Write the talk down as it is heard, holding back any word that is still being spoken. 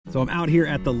So I'm out here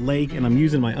at the lake and I'm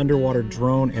using my underwater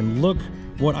drone, and look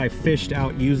what I fished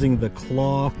out using the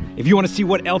claw. If you want to see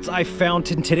what else I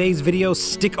found in today's video,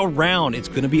 stick around. It's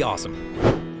going to be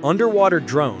awesome. Underwater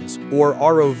drones, or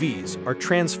ROVs, are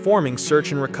transforming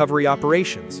search and recovery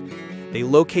operations. They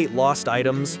locate lost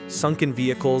items, sunken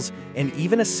vehicles, and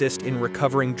even assist in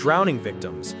recovering drowning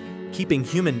victims, keeping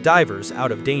human divers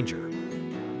out of danger.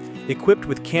 Equipped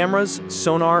with cameras,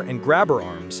 sonar, and grabber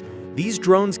arms, these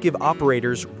drones give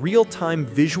operators real-time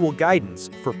visual guidance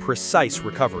for precise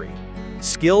recovery.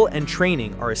 Skill and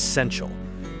training are essential.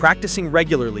 Practicing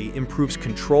regularly improves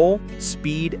control,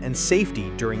 speed, and safety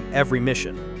during every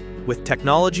mission. With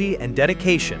technology and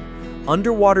dedication,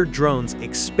 underwater drones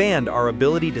expand our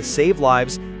ability to save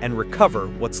lives and recover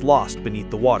what's lost beneath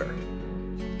the water.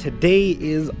 Today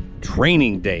is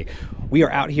training day. We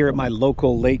are out here at my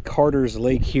local lake, Carter's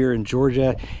Lake here in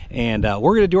Georgia, and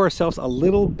we're going to do ourselves a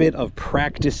little bit of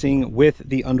practicing with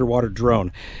the underwater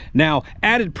drone. Now,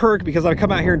 added perk, because I've come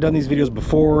out here and done these videos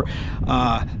before,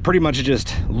 pretty much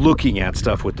just looking at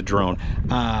stuff with the drone.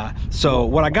 So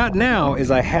what I got now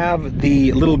is I have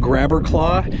the little grabber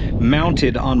claw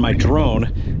mounted on my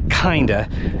drone, kinda.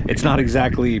 It's not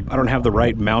exactly, I don't have the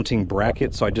right mounting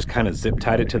bracket, so I just kind of zip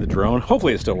tied it to the drone.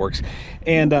 Hopefully it still works.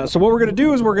 And so what we're going to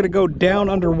do is we're going to go down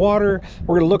underwater.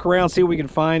 We're going to look around, see what we can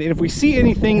find, and if we see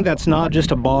anything that's not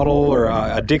just a bottle or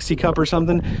a Dixie cup or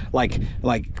something, like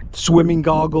swimming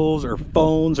goggles or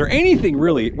phones or anything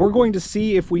really, we're going to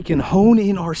see if we can hone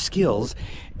in our skills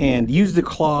and use the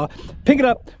claw, pick it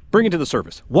up, bring it to the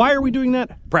surface. Why are we doing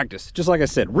that? Practice. Just like I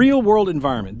said, real world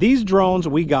environment. These drones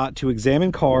we got to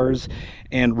examine cars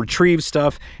and retrieve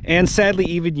stuff, and sadly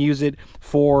even use it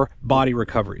for body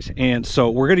recoveries. And so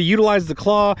we're going to utilize the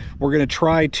claw. We're going to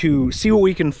try to see what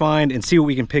we can find and see what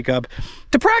we can pick up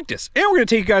to practice. And we're going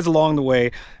to take you guys along the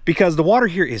way, because the water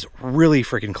here is really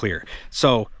freaking clear.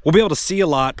 So we'll be able to see a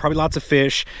lot, probably lots of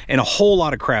fish and a whole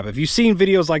lot of crab. If you've seen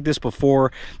videos like this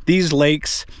before, these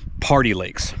lakes, party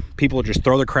lakes. People just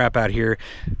throw the crap out here,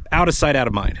 out of sight, out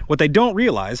of mind. What they don't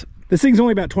realize, this thing's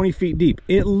only about 20 feet deep.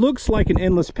 It looks like an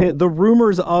endless pit. The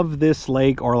rumors of this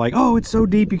lake are like, oh, it's so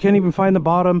deep you can't even find the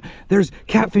bottom. There's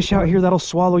catfish out here that'll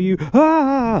swallow you.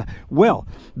 Ah! Well,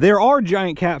 there are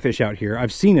giant catfish out here.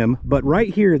 I've seen them, but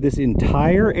right here, this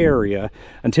entire area,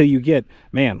 until you get,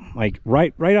 man, like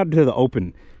right out into the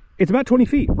open, it's about 20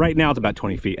 feet. Right now it's about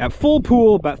 20 feet. At full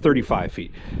pool, about 35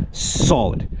 feet.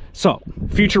 Solid. So,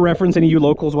 future reference, any of you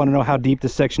locals want to know how deep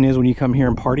this section is when you come here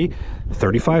and party?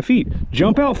 35 feet.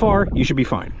 Jump out far, you should be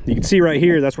fine. You can see right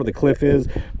here, that's where the cliff is,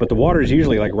 but the water is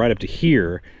usually like right up to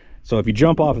here. So if you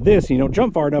jump off of this and you don't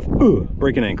jump far enough,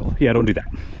 break an ankle. Yeah, don't do that.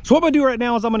 So what I'm gonna do right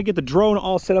now is I'm gonna get the drone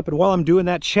all set up, and while I'm doing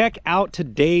that, check out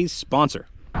today's sponsor.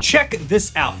 Check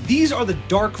this out. These are the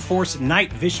Dark Force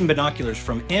night vision binoculars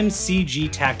from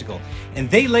MCG Tactical, and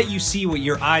they let you see what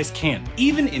your eyes can't,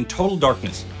 even in total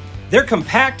darkness. They're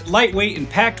compact, lightweight, and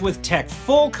packed with tech,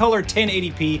 full color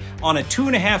 1080p on a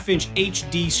 2.5-inch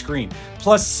HD screen,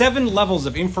 plus 7 levels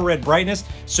of infrared brightness,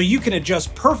 so you can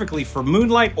adjust perfectly for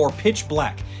moonlight or pitch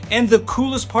black. And the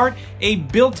coolest part, a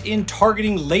built-in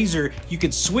targeting laser you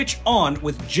can switch on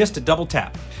with just a double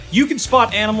tap. You can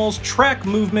spot animals, track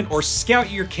movement, or scout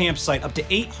your campsite up to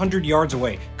 800 yards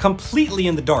away, completely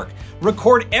in the dark.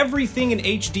 Record everything in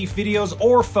HD videos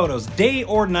or photos, day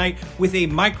or night, with a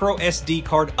micro SD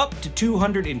card up to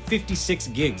 256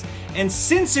 gigs. And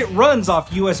since it runs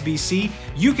off USB-C,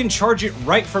 you can charge it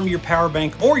right from your power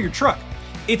bank or your truck.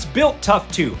 It's built tough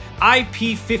too,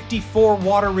 IP54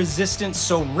 water resistant,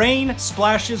 so rain,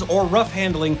 splashes, or rough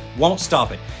handling won't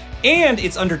stop it. And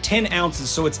it's under 10 ounces,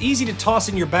 so it's easy to toss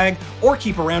in your bag or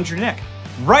keep around your neck.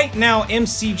 Right now,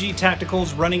 MCG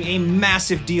Tactical's running a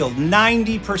massive deal,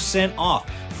 90% off,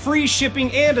 free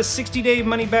shipping, and a 60-day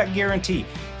money-back guarantee.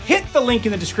 Hit the link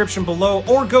in the description below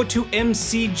or go to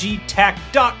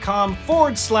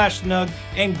mcgtac.com/nug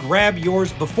and grab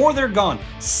yours before they're gone.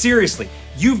 Seriously,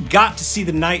 you've got to see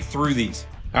the night through these.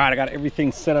 All right, I got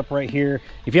everything set up right here.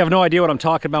 If you have no idea what I'm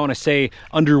talking about when I say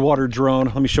underwater drone,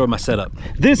 let me show you my setup.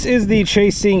 This is the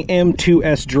Chasing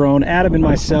M2S drone. Adam and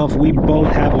myself, we both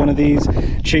have one of these.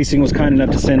 Chasing was kind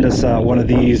enough to send us one of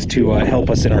these to help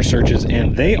us in our searches,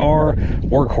 and they are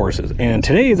workhorses. And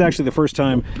today is actually the first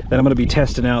time that I'm gonna be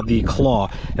testing out the claw.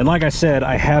 And like I said,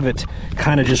 I have it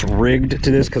kind of just rigged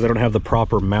to this because I don't have the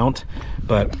proper mount.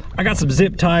 But I got some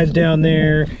zip ties down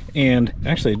there, and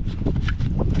actually,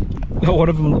 Oh, one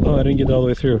of them, oh, I didn't get all the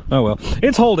way through. Oh well,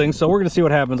 it's holding, so we're gonna see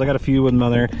what happens. I got a few of them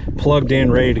on there plugged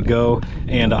in, ready to go,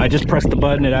 and I just pressed the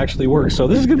button, it actually works. So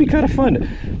this is gonna be kind of fun.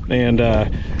 And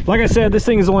like I said, this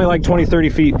thing is only like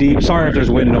 20-30 feet deep. Sorry if there's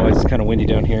wind noise, it's kind of windy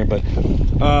down here, but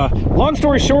long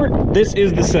story short, this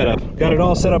is the setup. Got it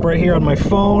all set up right here on my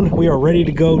phone. We are ready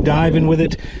to go diving with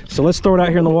it. So let's throw it out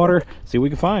here in the water, see what we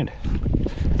can find.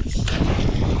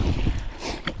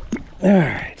 All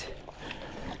right,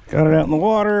 got it out in the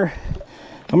water.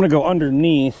 I'm gonna go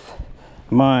underneath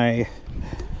my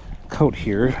coat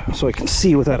here so I can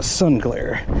see without a sun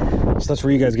glare. So that's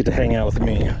where you guys get to hang out with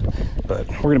me. But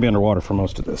we're gonna be underwater for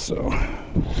most of this, so.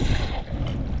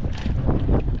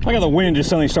 I got the wind just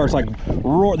suddenly starts like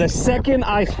roar. The second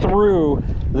I threw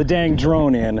the dang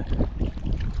drone in,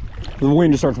 the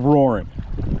wind just starts roaring.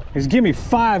 Just give me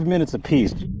 5 minutes of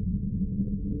peace.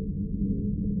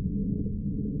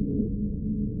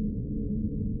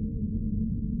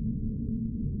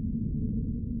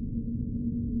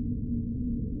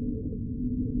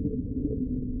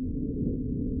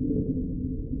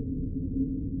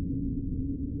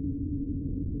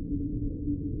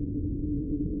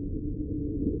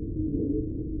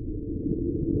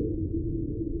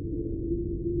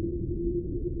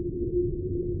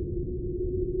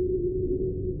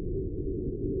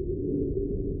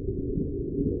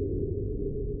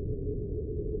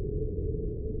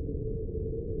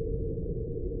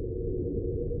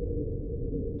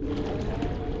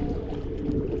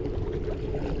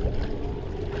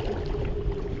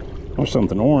 Or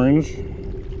something orange.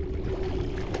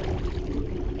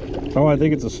 Oh, I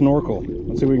think it's a snorkel.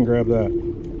 Let's see if we can grab that.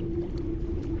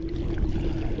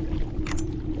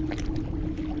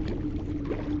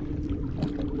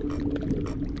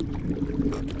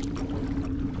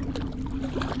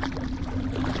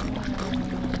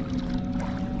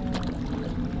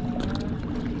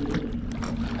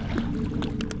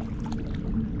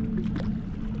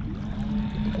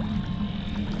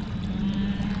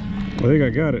 I think I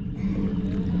got it.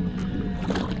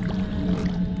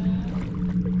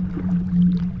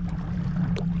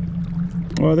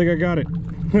 Oh, I think I got it.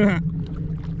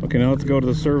 Okay, now let's go to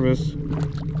the surface.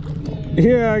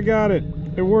 Yeah, I got it.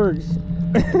 It works.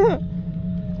 All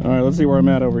right, let's see where I'm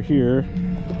at over here.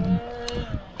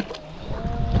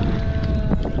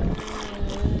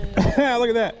 Look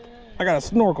at that. I got a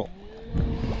snorkel.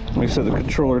 Let me set the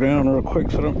controller down real quick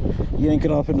so I don't yank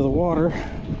it off into the water.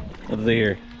 What's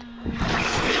here?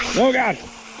 Oh God,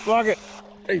 block it.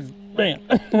 Hey, bam.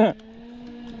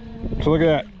 So look at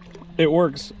that. It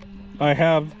works. I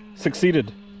have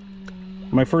succeeded.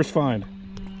 My first find.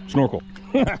 Snorkel.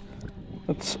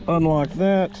 Let's unlock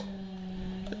that.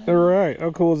 All right,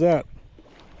 how cool is that?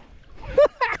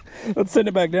 Let's send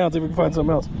it back down, see if we can find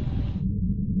something else.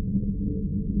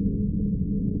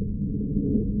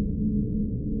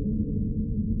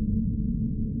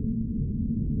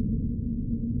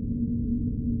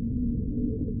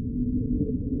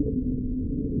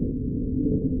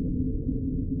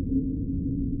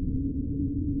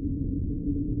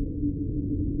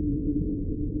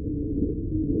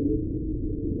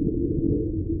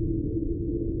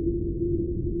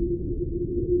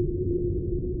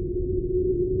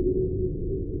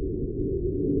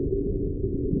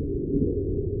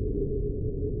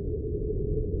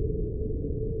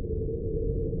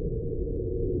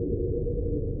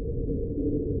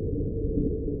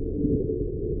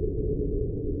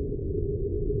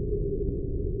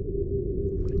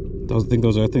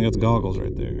 I think that's goggles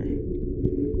right there.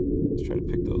 Let's try to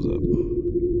pick those up.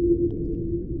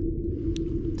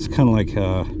 It's kind of like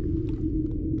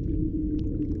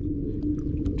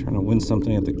trying to win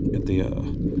something at the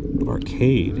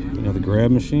arcade. You know, the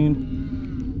grab machine.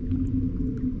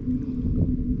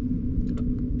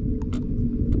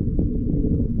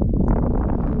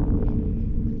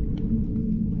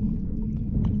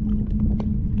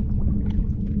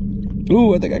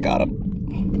 Ooh, I think I got him.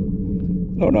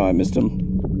 Oh no, I missed him.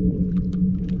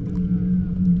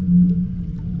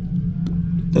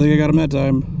 I think I got him that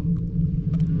time.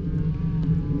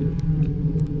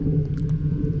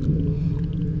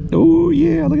 Oh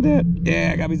yeah, look at that.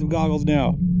 Yeah, I got me some goggles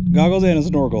now. Goggles and a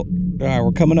snorkel. All right,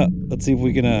 we're coming up. Let's see if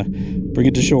we can bring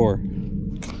it to shore.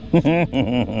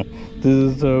 This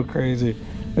is so crazy.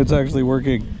 It's actually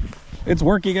working. It's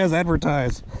working as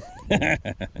advertised. All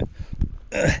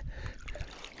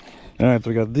right, so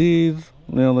we got these.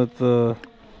 Now let's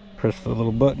press the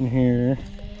little button here.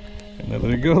 And then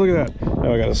there you go, look at that.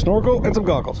 Now I got a snorkel and some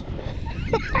goggles.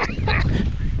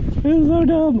 It's so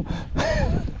dumb.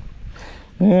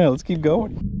 Yeah, let's keep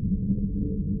going.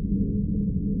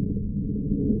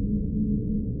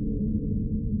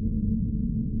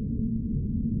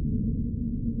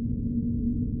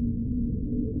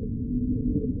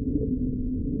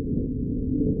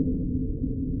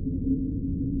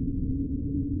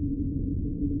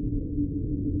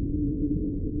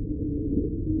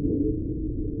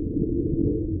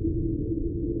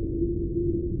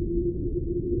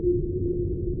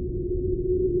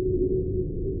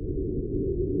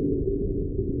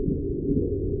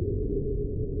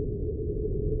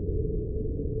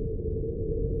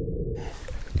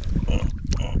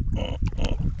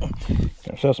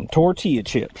 ourselves some tortilla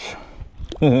chips.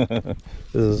 This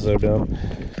is so dumb.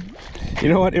 You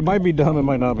know what? It might be dumb, it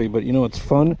might not be, but you know, it's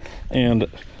fun, and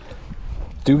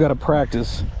do gotta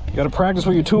practice. You gotta practice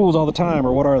with your tools all the time,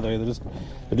 or what are they?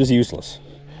 They're just useless.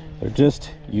 They're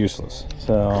just useless.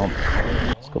 So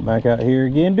let's go back out here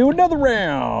again, do another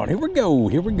round. Here we go,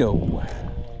 here we go.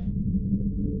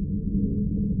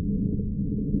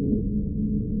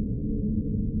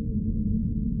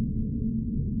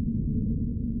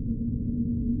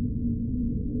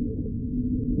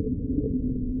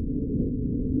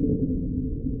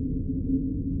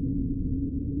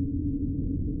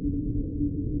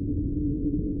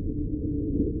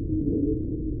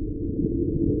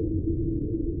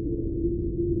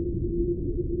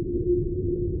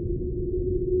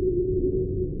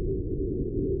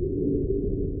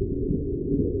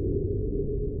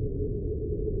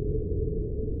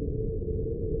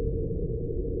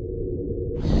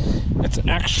 It's an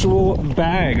actual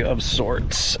bag of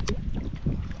sorts.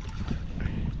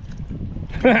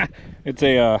 It's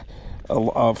a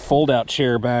fold-out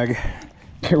chair bag.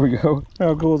 Here we go.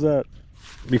 How cool is that?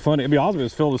 It'd be funny. It'd be awesome if it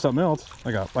was filled with something else,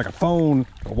 like a phone,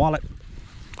 a wallet,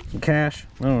 some cash.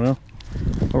 I don't know.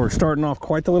 But we're starting off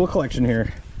quite the little collection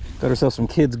here. Got ourselves some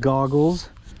kids' goggles,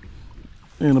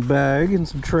 and a bag, and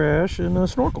some trash, and a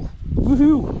snorkel.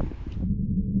 Woohoo!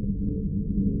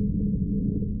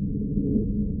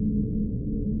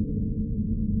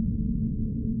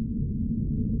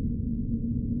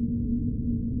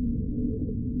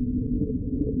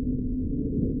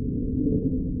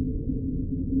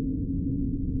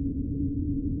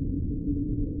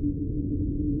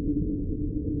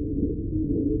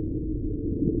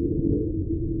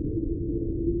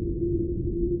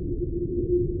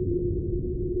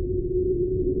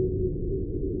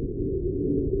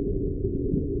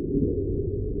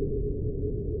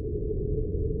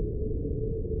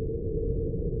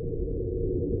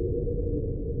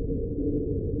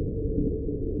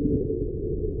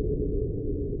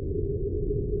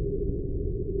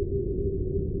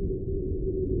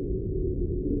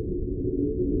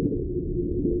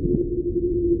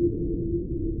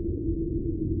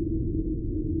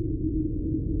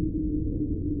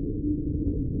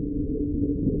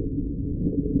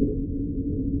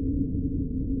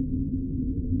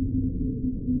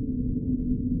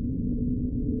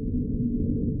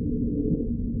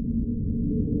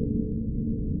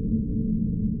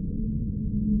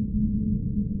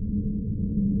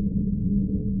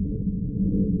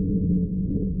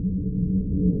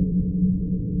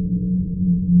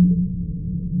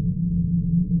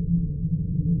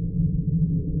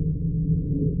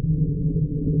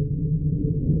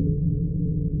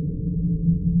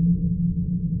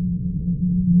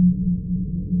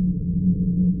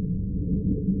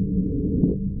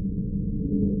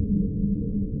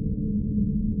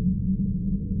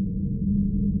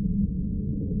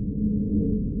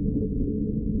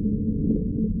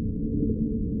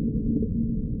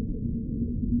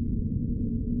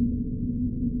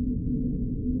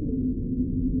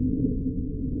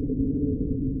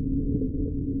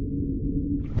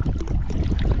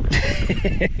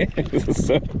 This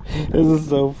is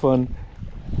so fun.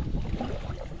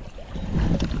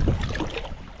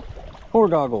 More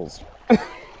goggles.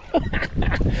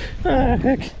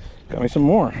 Heck, got me some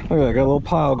more. Look at that, got a little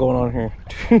pile going on here.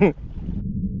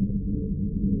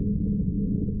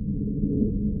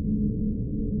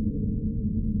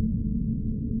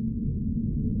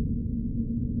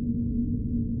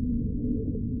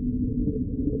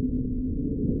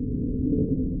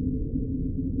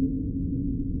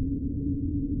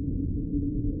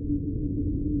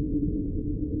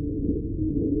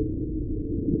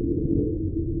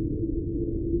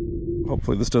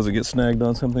 Hopefully this doesn't get snagged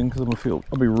on something, because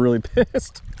I'll be really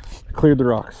pissed. Cleared the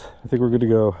rocks. I think we're good to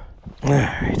go. All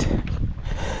right,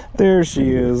 there she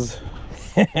is.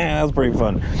 That was pretty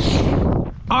fun.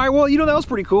 All right, well, you know, that was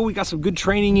pretty cool. We got some good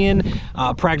training in,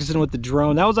 practicing with the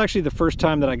drone. That was actually the first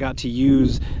time that I got to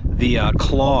use the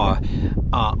claw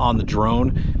on the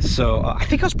drone. So I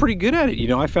think I was pretty good at it. You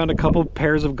know, I found a couple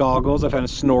pairs of goggles, I found a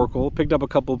snorkel, picked up a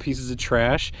couple pieces of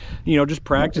trash, you know, just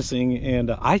practicing,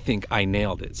 and I think I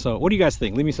nailed it. So what do you guys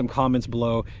think? Leave me some comments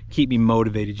below, keep me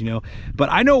motivated, you know. But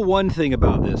I know one thing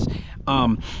about this.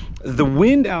 The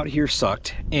wind out here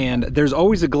sucked, and there's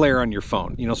always a glare on your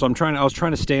phone, you know, so I was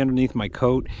trying to stay underneath my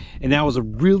coat, and that was a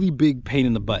really big pain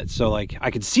in the butt. So like, I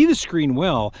could see the screen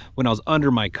well when I was under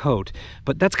my coat,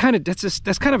 but that's kind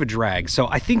of a drag. So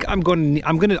I think I'm going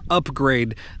to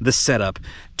upgrade the setup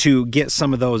to get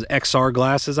some of those XR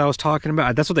glasses I was talking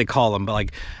about. That's what they call them, but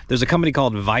like, there's a company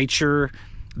called Viture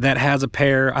that has a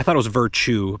pair. I thought it was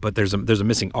Virtue, but there's a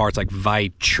missing R. It's like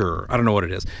Viture. I don't know what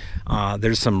it is.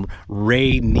 There's some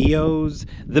Ray Neos.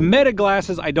 The Meta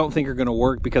glasses I don't think are going to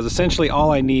work because essentially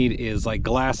all I need is like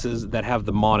glasses that have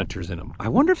the monitors in them. I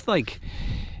wonder if like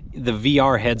the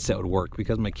VR headset would work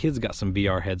because my kid's got some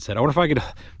VR headset. I wonder if I could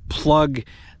plug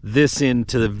this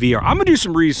into the VR. I'm gonna do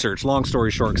some research, long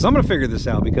story short, because I'm gonna figure this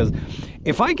out, because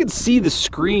if I could see the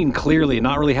screen clearly and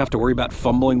not really have to worry about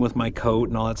fumbling with my coat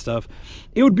and all that stuff,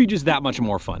 it would be just that much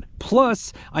more fun.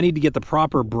 Plus, I need to get the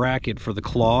proper bracket for the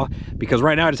claw, because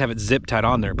right now I just have it zip tied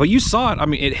on there. But you saw it, I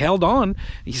mean, it held on,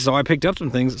 so I picked up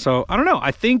some things. So I don't know,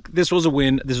 I think this was a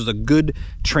win. This was a good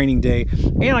training day,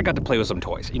 and I got to play with some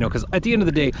toys, you know, because at the end of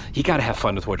the day, you gotta have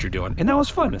fun with what you're doing, and that was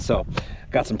fun. So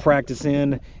got some practice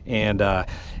in, and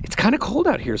it's kind of cold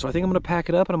out here, so I think I'm gonna pack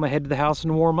it up and I'm gonna head to the house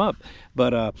and warm up.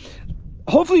 But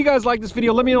hopefully you guys like this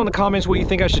video. Let me know in the comments what you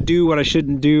think I should do, what I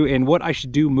shouldn't do, and what I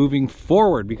should do moving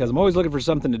forward, because I'm always looking for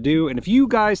something to do. And if you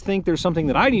guys think there's something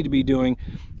that I need to be doing,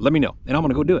 let me know, and I'm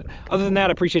gonna go do it. Other than that,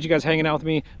 I appreciate you guys hanging out with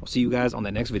me. I'll see you guys on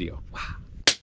the next video. Wow.